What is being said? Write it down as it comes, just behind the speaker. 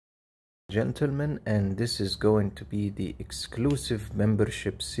Gentlemen, and this is going to be the exclusive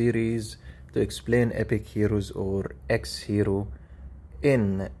membership series to explain epic heroes or X hero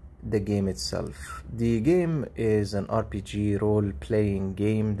in the game itself. The game is an RPG role-playing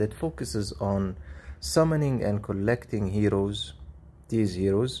game that focuses on summoning and collecting these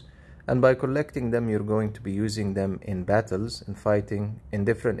heroes, and by collecting them you're going to be using them in battles and fighting in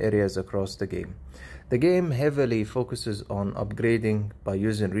different areas across the game. The game heavily focuses on upgrading by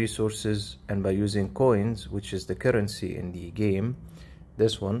using resources and by using coins, which is the currency in the game,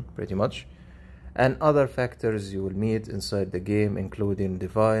 this one pretty much, and other factors you will meet inside the game, including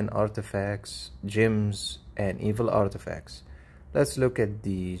divine artifacts, gems, and evil artifacts. Let's look at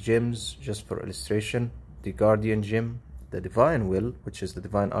the gems just for illustration. The guardian gem, the divine will, which is the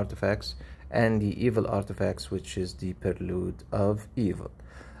divine artifacts, and the evil artifacts, which is the prelude of evil.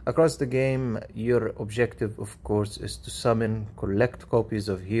 Across the game, your objective of course is to summon, collect copies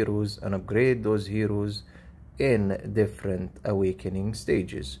of heroes, and upgrade those heroes in different awakening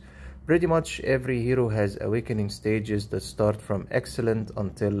stages. Pretty much every hero has awakening stages that start from excellent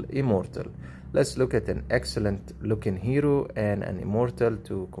until immortal. Let's look at an excellent looking hero and an immortal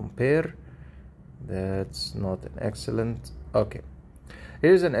to compare. That's not an excellent. Okay,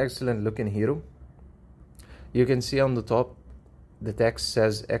 here's an excellent looking hero. You can see on the top the text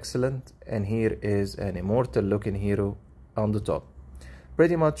says excellent, and here is an immortal looking hero on the top.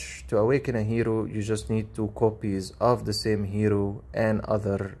 Pretty much to awaken a hero you just need 2 copies of the same hero and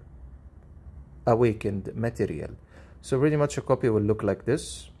other awakened material. So pretty much a copy will look like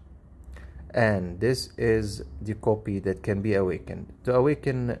this, and this is the copy that can be awakened. To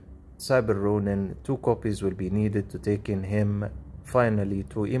awaken Cyber Ronin, 2 copies will be needed to take in him finally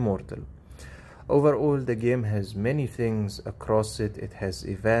to immortal. Overall, the game has many things across it. It has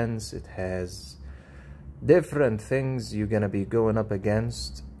events, it has different things you're gonna be going up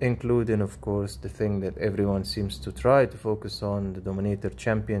against, including of course the thing that everyone seems to try to focus on, the Dominator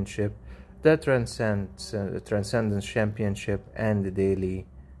Championship, the Transcendence Championship, and the Daily,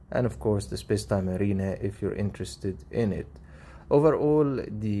 and of course the Space-Time Arena if you're interested in it. Overall,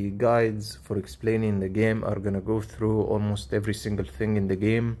 the guides for explaining the game are gonna go through almost every single thing in the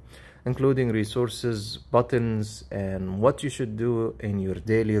game, including resources, buttons, and what you should do in your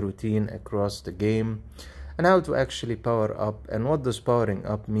daily routine across the game, and how to actually power up, and what does powering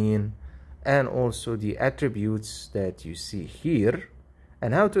up mean, and also the attributes that you see here,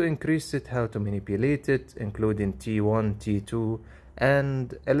 and how to increase it, how to manipulate it, including T1, T2,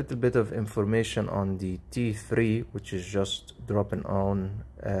 and a little bit of information on the T3, which is just dropping on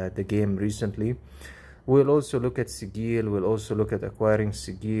the game recently. We'll also look at Sigil, we'll also look at acquiring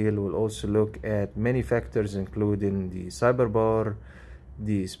Sigil, we'll also look at many factors including the Cyberbar,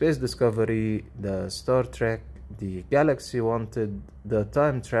 the Space Discovery, the Star Trek, the Galaxy Wanted, the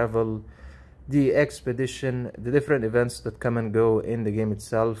Time Travel, the Expedition, the different events that come and go in the game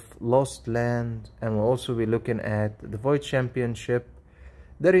itself, Lost Land, and we'll also be looking at the Void Championship,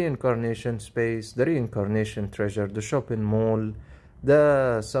 the Reincarnation Space, the Reincarnation Treasure, the Shopping Mall,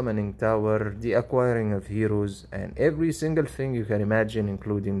 the Summoning Tower, the Acquiring of Heroes, and every single thing you can imagine,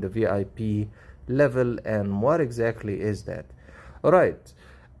 including the VIP level and what exactly is that. Alright,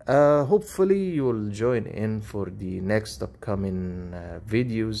 hopefully you will join in for the next upcoming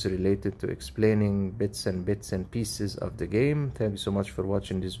videos related to explaining bits and pieces of the game. Thank you so much for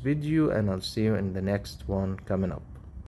watching this video, and I'll see you in the next one coming up.